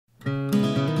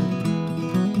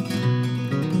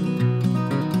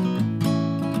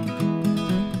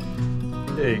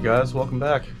Hey guys, welcome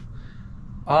back.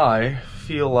 I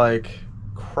feel like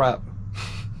crap.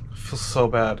 I feel so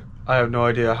bad. I have no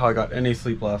idea how I got any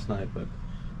sleep last night, but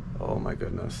oh my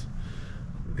goodness.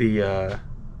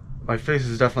 My face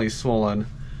is definitely swollen,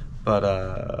 but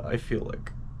I feel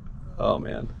like, oh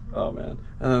man. And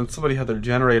then somebody had their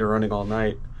generator running all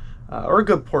night, or a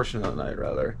good portion of the night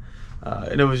rather,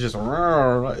 and it was just,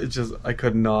 I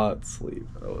could not sleep.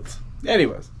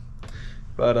 Anyways.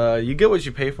 But you get what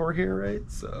you pay for here, right?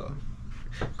 So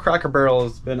Cracker Barrel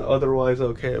has been otherwise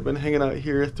okay. I've been hanging out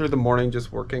here through the morning,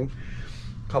 just working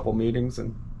a couple meetings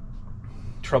and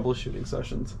troubleshooting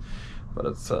sessions. But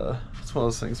it's one of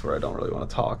those things where I don't really want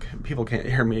to talk. People can't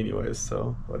hear me anyways,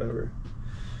 so whatever.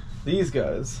 These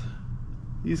guys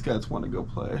want to go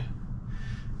play,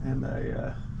 and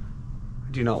I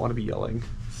do not want to be yelling,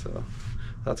 so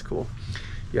that's cool.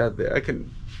 Yeah, I can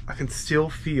still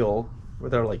feel where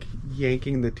they're like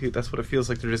yanking the tooth. That's what it feels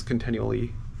like. They're just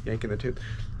continually yanking the tooth.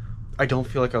 I don't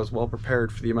feel like I was well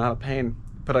prepared for the amount of pain,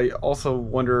 but I also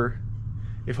wonder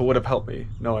if it would have helped me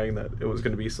knowing that it was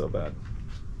going to be so bad.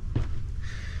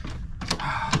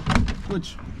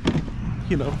 Which,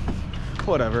 you know,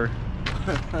 whatever.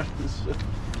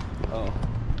 Oh,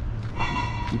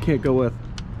 you can't go with.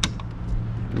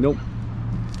 Nope.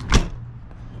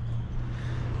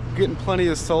 Getting plenty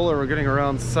of solar. We're getting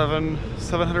around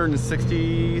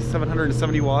 760,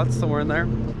 770 watts, somewhere in there.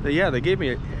 But yeah, they gave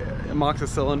me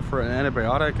amoxicillin for an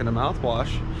antibiotic and a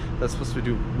mouthwash that's supposed to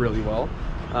do really well,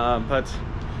 but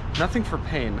nothing for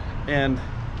pain. And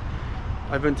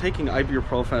I've been taking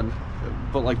ibuprofen,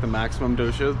 but like the maximum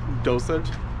dosage.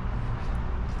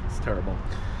 It's terrible.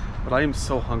 But I am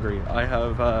so hungry.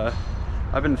 I've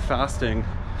been fasting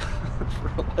for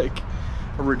like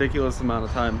a ridiculous amount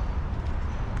of time.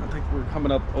 I think we're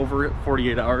coming up over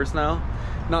 48 hours now.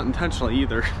 Not intentionally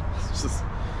either. It's just,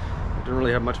 I didn't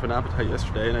really have much of an appetite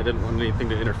yesterday and I didn't want anything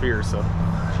to interfere, so.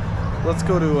 Let's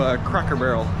go to Cracker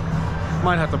Barrel.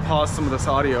 Might have to pause some of this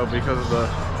audio because of the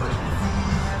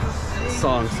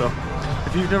song, so.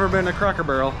 If you've never been to Cracker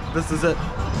Barrel, this is it.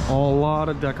 A lot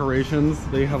of decorations.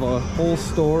 They have a whole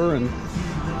store and,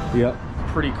 yep,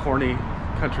 pretty corny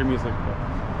country music. But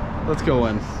let's go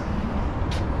in.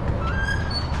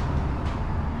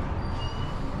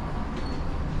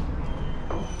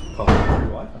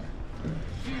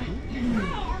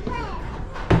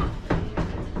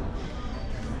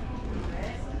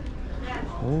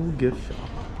 Whole gift shop.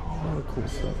 A lot of cool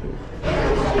stuff here.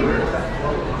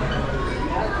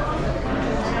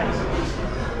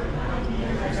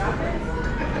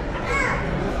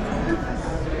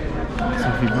 So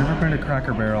if you've never been to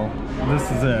Cracker Barrel,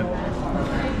 this is it.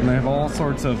 And they have all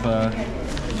sorts of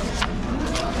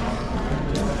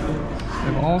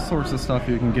stuff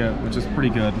you can get, which is pretty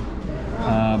good.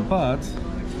 But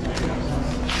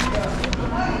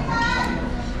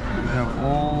we have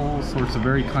all sorts of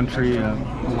very country, a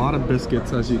lot of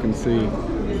biscuits, as you can see,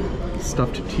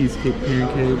 stuffed cheesecake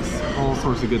pancakes, all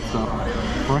sorts of good stuff.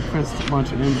 Breakfast,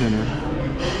 lunch, and dinner.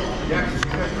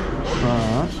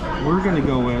 But we're gonna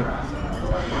go with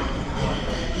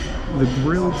the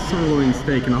grilled sirloin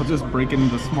steak, and I'll just break it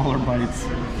into smaller bites.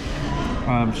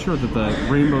 I'm sure that the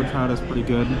rainbow trout is pretty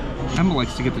good. Emma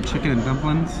likes to get the chicken and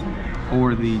dumplings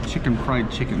or the chicken fried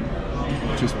chicken,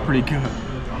 which is pretty good.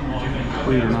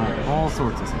 Believe it or not, all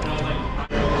sorts of stuff.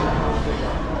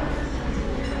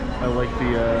 I like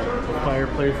the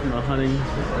fireplace and the hunting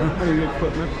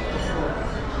equipment.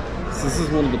 So this is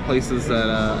one of the places that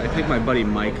I think my buddy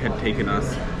Mike had taken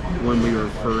us when we were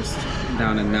first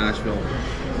down in Nashville.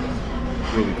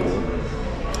 Really cool.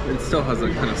 It still has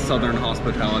a kind of southern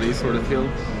hospitality sort of feel.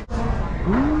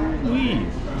 Ooh-wee.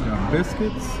 Got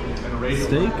biscuits,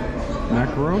 steak,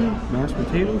 macaroni, mashed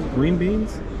potatoes, green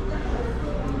beans.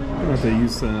 I'm gonna have to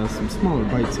use some smaller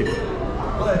bites here.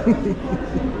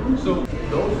 So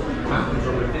those mountains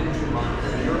are within 2 miles.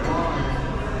 So you're on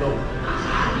the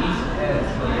east edge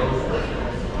of those.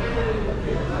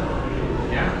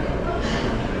 Yeah.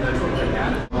 That's what they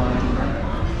had.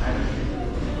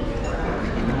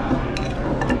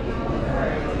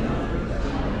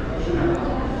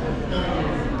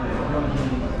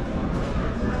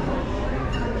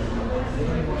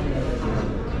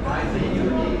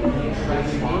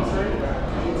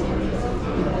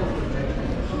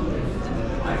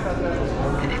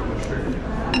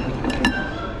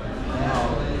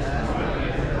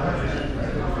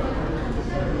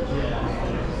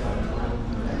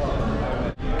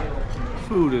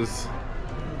 Food is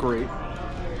great.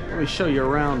 Let me show you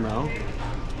around now.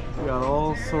 We got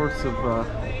all sorts of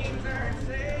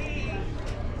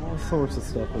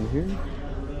stuff in here.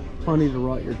 Plenty to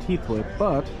rot your teeth with,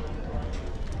 but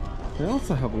They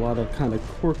also have a lot of kind of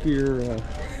quirkier,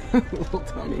 little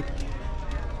tiny.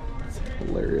 It's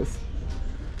hilarious.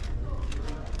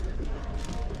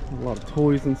 A lot of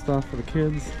toys and stuff for the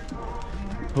kids.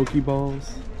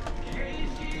 Pokeballs.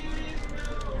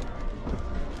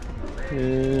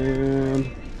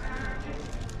 And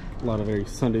a lot of very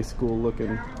Sunday school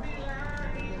looking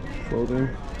clothing.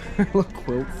 Look,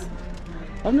 quilts.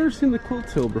 I've never seen the quilt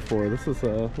till before. This is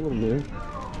a little new.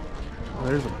 Oh,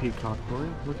 there's a peacock for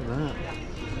you. Look at that.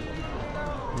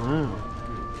 Wow.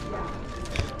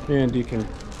 And you can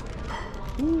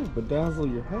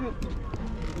bedazzle your hat.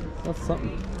 That's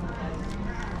something.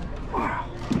 Wow.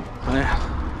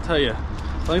 I tell you,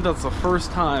 I think that's the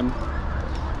first time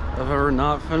I've ever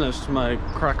not finished my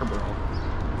Cracker Barrel.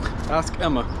 Ask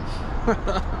Emma.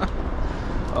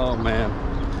 Oh man.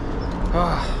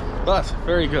 But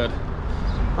very good.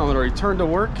 I'm gonna return to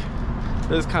work.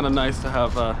 It is kind of nice to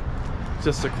have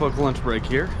just a quick lunch break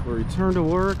here. We'll return to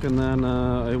work, and then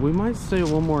we might stay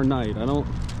one more night. I don't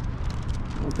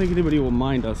think anybody will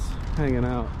mind us hanging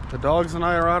out. The dogs and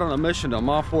I are out on a mission. I'm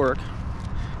off work,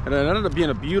 and it ended up being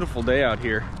a beautiful day out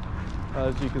here.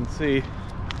 As you can see,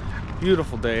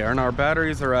 beautiful day. And our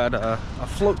batteries are at a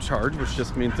float charge, which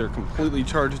just means they're completely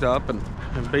charged up, and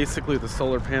basically the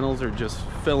solar panels are just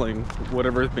filling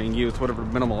whatever is being used, whatever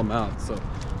minimal amount. So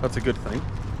that's a good thing.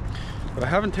 But I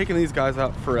haven't taken these guys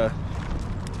out for a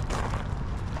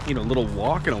little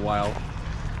walk in a while.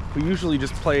 We usually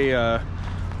just play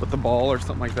with the ball or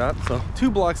something like that. So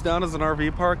 2 blocks down is an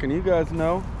RV park, and you guys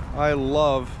know I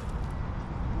love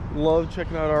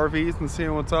checking out RVs and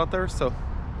seeing what's out there. So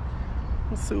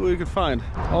let's see what we can find.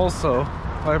 Also,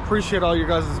 I appreciate all your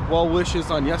guys' well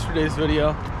wishes on yesterday's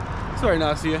video. It's very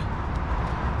nice of you.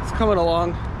 It's coming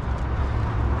along.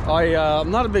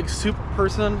 I'm not a big soup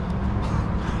person,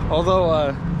 although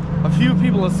a few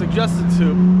people have suggested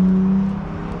soup.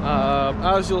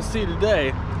 As you'll see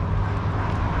today,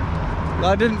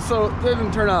 that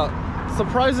didn't turn out.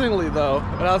 Surprisingly though,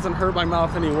 it hasn't hurt my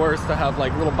mouth any worse to have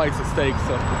like little bites of steak,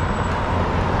 so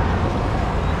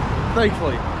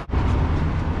thankfully.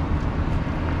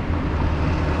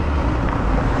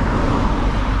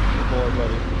 Good boy,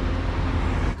 buddy.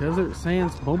 Desert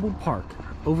Sands Mobile Park,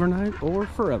 overnight or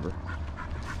forever.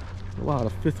 A lot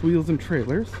of fifth wheels and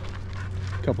trailers,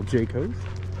 a couple Jaycos.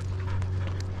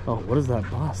 Oh, what is that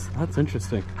bus? That's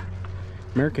interesting.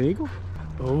 American Eagle?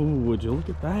 Oh, would you look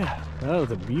at that? That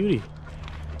is a beauty.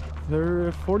 They're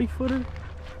a 40-footer,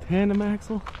 tandem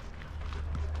axle.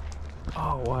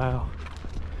 Oh, wow.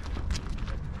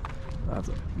 That's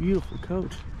a beautiful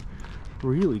coach.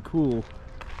 Really cool.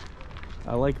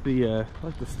 I like the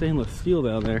stainless steel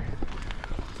down there.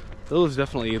 Those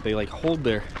definitely, they like hold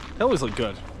there. They always look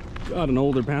good. Got an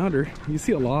older pounder. You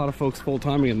see a lot of folks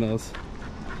full-timing in those.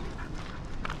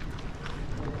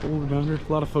 Older pounder.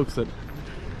 A lot of folks that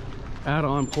add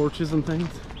on porches and things.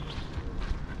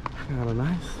 Kind of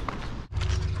nice.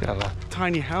 Got a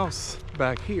tiny house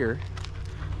back here.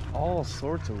 All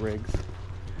sorts of rigs.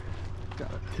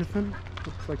 Got a Tiffin.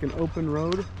 Looks like an open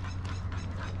road.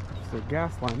 There's a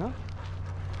gas line up.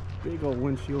 Big old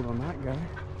windshield on that guy.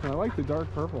 And I like the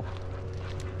dark purple.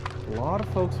 A lot of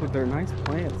folks with their nice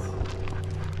plants.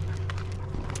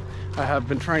 I have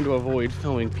been trying to avoid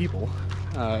filming people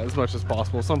as much as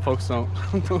possible. Some folks don't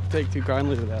take too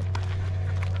kindly to that.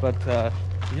 But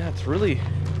yeah, it's really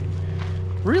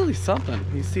something.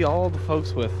 You see all the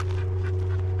folks with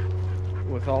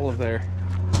all of their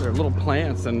little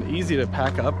plants, and easy to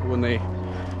pack up when they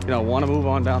want to move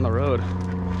on down the road.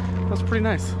 That's pretty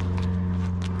nice.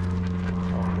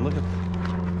 Oh, look at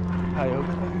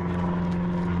Tioga there.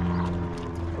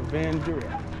 A Van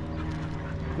Dura.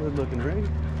 Good looking rig.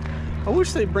 I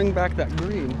wish they'd bring back that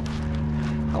green.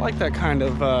 I like that kind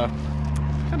of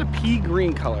pea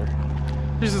green color.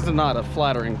 This is not a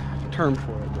flattering term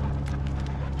for it, but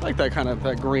I like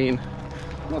that green.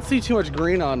 I don't see too much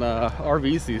green on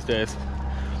RVs these days.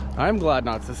 I'm glad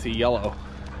not to see yellow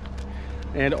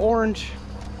and orange,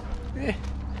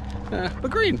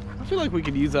 but green. I feel like we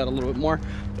could use that a little bit more.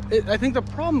 I think the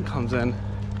problem comes in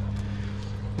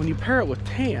when you pair it with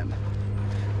tan.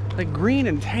 Like green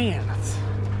and tan,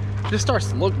 it just starts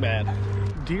to look bad.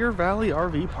 Deer Valley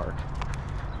RV Park.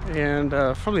 And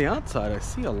from the outside, I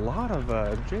see a lot of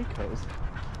Jaycos.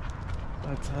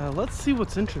 But let's see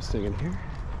what's interesting in here.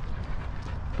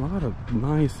 A lot of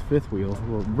nice fifth wheels,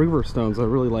 little river stones. I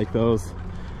really like those.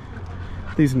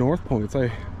 These North Points,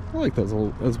 I like those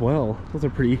as well. Those are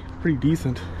pretty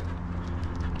decent.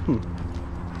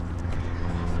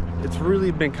 It's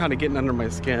really been kind of getting under my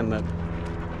skin that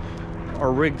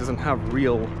our rig doesn't have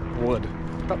real wood.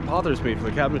 That bothers me for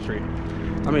the cabinetry.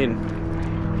 I mean,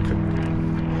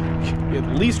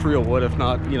 at least real wood, if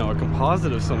not, you know, a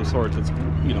composite of some sort that's,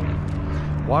 you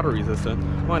know, water resistant.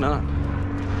 Why not?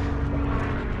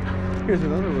 Here's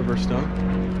another river stone.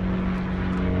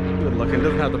 Good looking,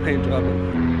 doesn't have the paint job.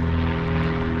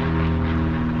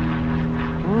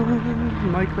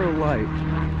 Micro light.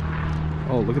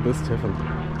 Oh, look at this Tiffin.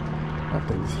 That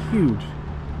thing's huge.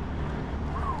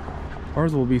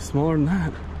 Ours will be smaller than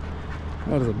that.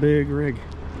 That is a big rig.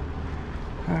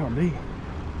 Howdy.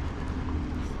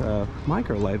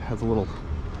 Micro light has a little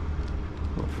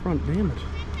front damage.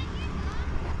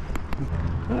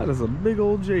 That is a big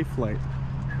old J flight.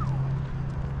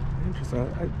 Interesting.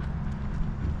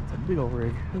 It's a big old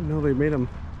rig. I didn't know they made them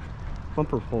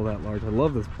bumper pull that large. I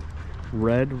love this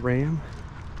red Ram.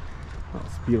 Oh,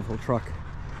 it's a beautiful truck.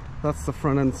 That's the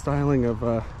front end styling of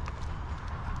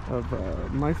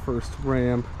my first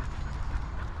Ram.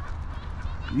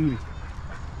 Beauty.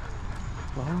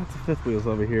 Lots of fifth wheels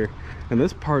over here, and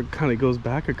this part kind of goes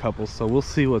back a couple, so we'll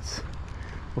see what's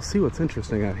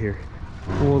interesting out here.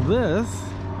 Well, this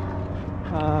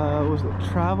was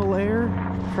it Travel Air.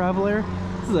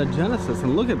 This is a Genesis,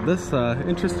 and look at this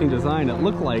interesting design. It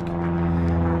looked like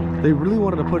they really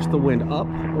wanted to push the wind up,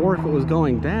 or if it was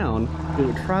going down, it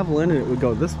would travel in and it would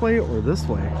go this way or this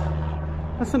way.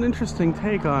 That's an interesting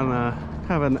take on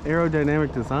kind of an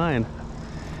aerodynamic design.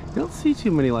 You don't see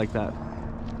too many like that.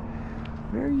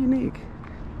 Very unique.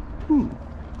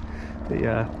 They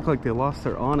look like they lost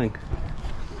their awning.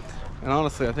 And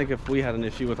honestly, I think if we had an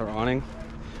issue with our awning,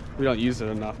 we don't use it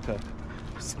enough to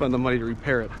spend the money to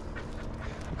repair it.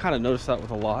 I've kind of noticed that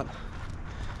with a lot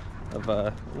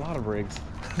of rigs.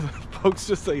 Folks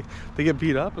just they get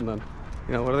beat up, and then,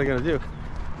 you know, what are they gonna do?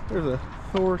 There's a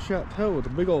Thor Chateau with a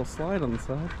big old slide on the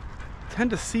side.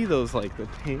 Tend to see those, like the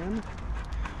tan,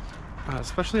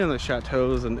 especially on the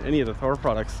Chateaus and any of the Thor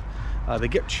products. They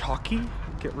get chalky,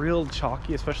 get real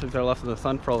chalky, especially if they're left in the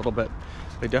sun for a little bit.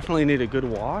 They definitely need a good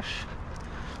wash,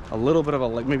 a little bit of a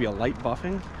maybe a light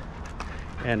buffing,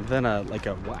 and then like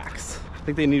a wax. I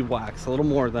think they need wax a little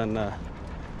more than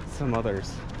some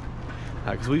others,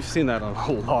 because we've seen that on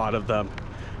a lot of them,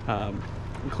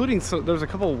 including there's a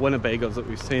couple of Winnebagos that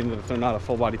we've seen that if they're not a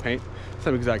full body paint,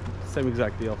 same exact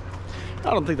deal.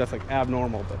 I don't think that's like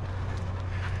abnormal, but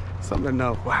something to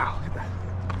know. Wow, look at that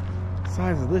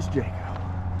size of this Jaco.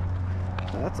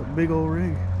 That's a big old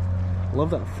rig. Love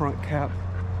that front cap.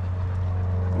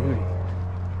 Beauty.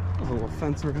 There's a little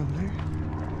fence around there.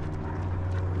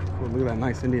 Cool, look at that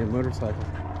nice Indian motorcycle.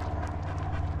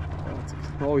 Oh, it's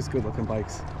always good looking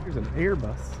bikes. Here's an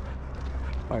Airbus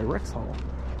by Rexall.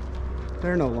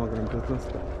 They're no longer in business,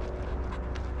 but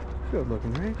good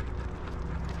looking, right?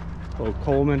 Little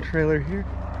Coleman trailer here.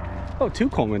 Oh, two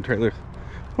Coleman trailers. I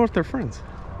wonder if they're friends.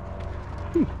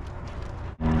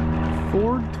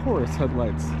 Ford Taurus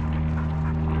headlights.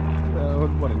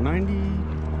 What, a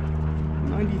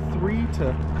 93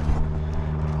 to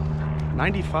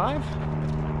 95?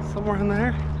 Somewhere in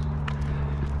there.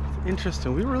 It's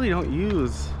interesting. We really don't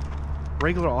use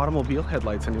regular automobile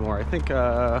headlights anymore. I think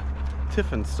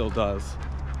Tiffin still does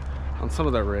on some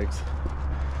of their rigs.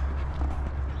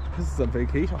 This is a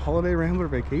vacation, Holiday Rambler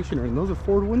Vacationer, and those are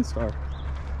Ford Windstar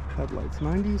headlights.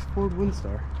 90s Ford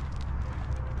Windstar.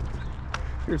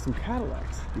 Here's some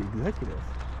Cadillacs, the Executive.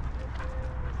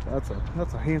 That's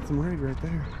a handsome rig right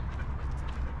there.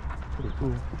 Pretty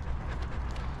cool.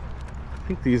 I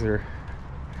think these are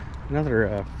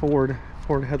another Ford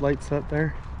headlight set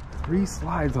there. 3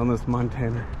 slides on this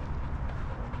Montana.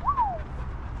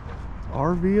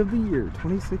 RV of the year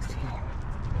 2016.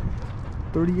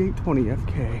 3820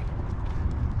 FK.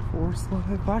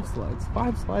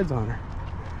 5 slides on her.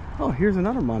 Oh, here's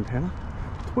another Montana.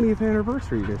 20th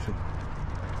anniversary edition.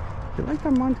 You like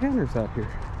them Montaners out here?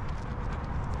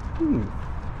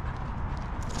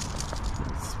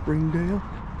 Springdale.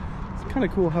 It's kind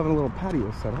of cool having a little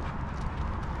patio set up.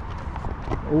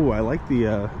 Oh, I like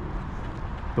the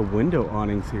window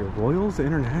awnings here. Royals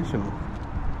International.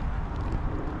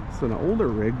 It's an older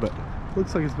rig, but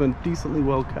looks like it's been decently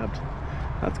well kept.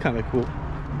 That's kind of cool.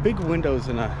 Big windows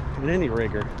in any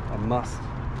rig are a must.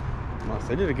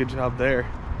 They did a good job there.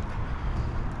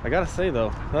 I gotta say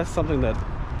though, that's something that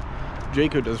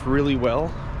Jaco does really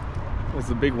well, is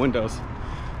the big windows.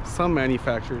 Some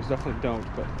manufacturers definitely don't,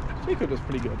 but Jaco does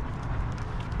pretty good.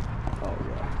 Oh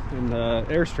yeah, and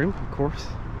Airstream, of course,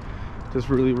 does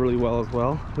really well as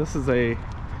well. This is a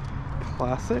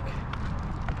classic,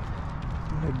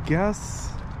 I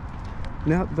guess.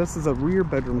 Now this is a rear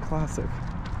bedroom classic.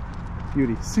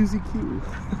 Beauty, Susie Q.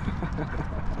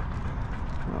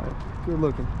 Oh, good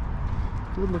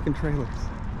looking trailers.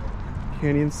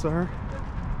 Canyon Star.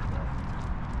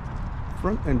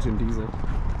 Front engine diesel.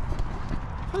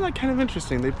 find that kind of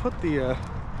interesting. They put the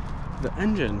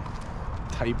engine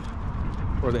type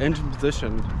or the engine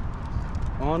position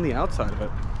on the outside of it.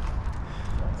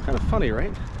 It's kind of funny,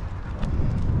 right?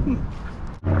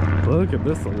 Look at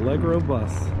this Allegro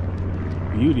bus.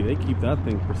 Beauty, they keep that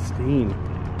thing pristine.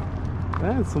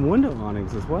 And some window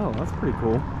awnings as well. That's pretty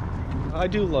cool. I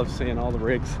do love seeing all the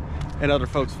rigs and other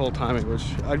folks full timing, which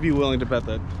I'd be willing to bet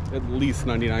that at least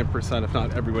 99%, if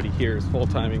not everybody here, is full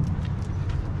timing.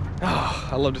 Oh,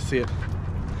 I love to see it.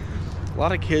 A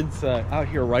lot of kids out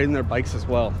here riding their bikes as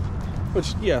well,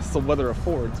 which yes, the weather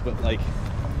affords, but like,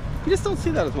 you just don't see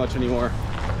that as much anymore.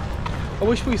 I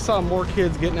wish we saw more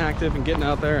kids getting active and getting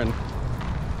out there and,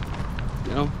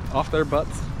 you know, off their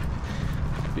butts.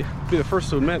 Be the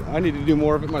first to admit, I need to do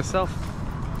more of it myself.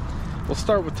 We'll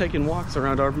start with taking walks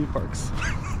around RV parks.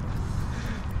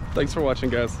 Thanks for watching,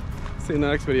 guys. See you in the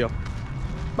next video.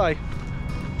 Bye.